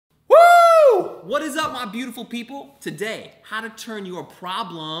What is up, my beautiful people? Today, how to turn your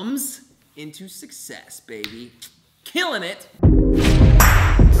problems into success, baby. Killing it.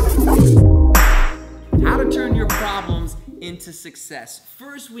 How to turn your problems into success.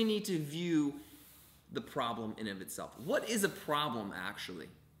 First, we need to view the problem in and of itself. What is a problem, actually?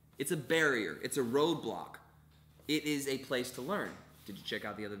 It's a barrier. It's a roadblock. It is a place to learn. Did you check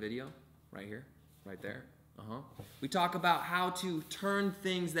out the other video? Right here? Right there? We talk about how to turn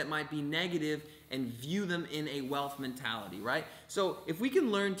things that might be negative and view them in a wealth mentality, right? So if we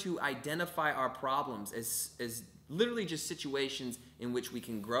can learn to identify our problems as literally just situations in which we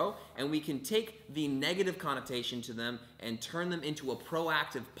can grow, and we can take the negative connotation to them and turn them into a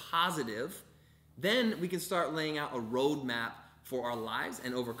proactive positive, then we can start laying out a roadmap for our lives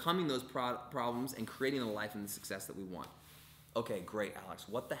and overcoming those problems and creating the life and the success that we want. Okay, great, Alex.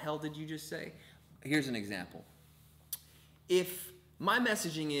 What the hell did you just say? Here's an example. If my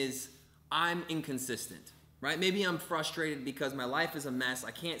messaging is, I'm inconsistent, right? Maybe I'm frustrated because my life is a mess.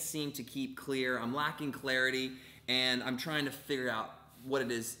 I can't seem to keep clear. I'm lacking clarity, and I'm trying to figure out what it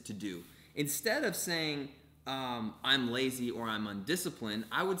is to do. Instead of saying, I'm lazy or I'm undisciplined,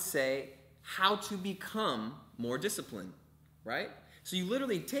 I would say how to become more disciplined, right? So you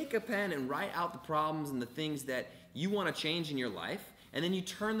literally take a pen and write out the problems and the things that you want to change in your life, and then you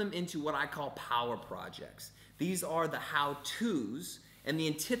turn them into what I call power projects. These are the how-tos and the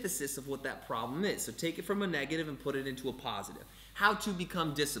antithesis of what that problem is. So take it from a negative and put it into a positive. How to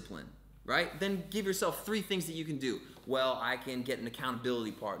become disciplined, right? Then give yourself 3 things that you can do. Well, I can get an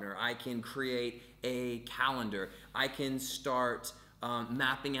accountability partner. I can create a calendar. I can start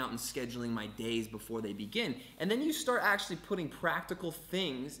mapping out and scheduling my days before they begin. And then you start actually putting practical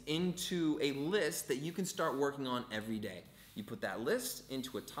things into a list that you can start working on every day. You put that list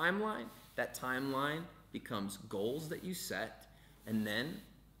into a timeline. That timeline becomes goals that you set, and then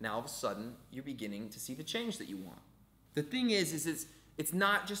now all of a sudden you're beginning to see the change that you want. The thing is it's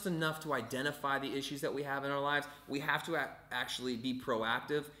not just enough to identify the issues that we have in our lives. We have to actually be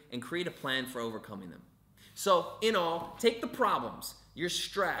proactive and create a plan for overcoming them. So in all, take the problems. You're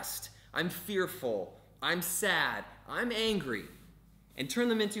stressed, I'm fearful, I'm sad, I'm angry, and turn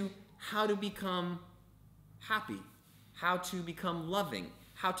them into how to become happy, how to become loving,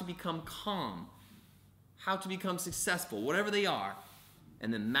 how to become calm, how to become successful, whatever they are,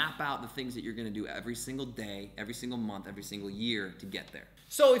 and then map out the things that you're going to do every single day, every single month, every single year to get there.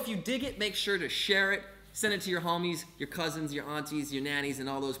 So if you dig it, make sure to share it, send it to your homies, your cousins, your aunties, your nannies, and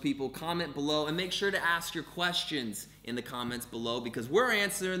all those people. Comment below, and make sure to ask your questions in the comments below, because we're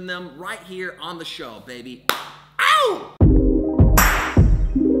answering them right here on the show, baby. Ow!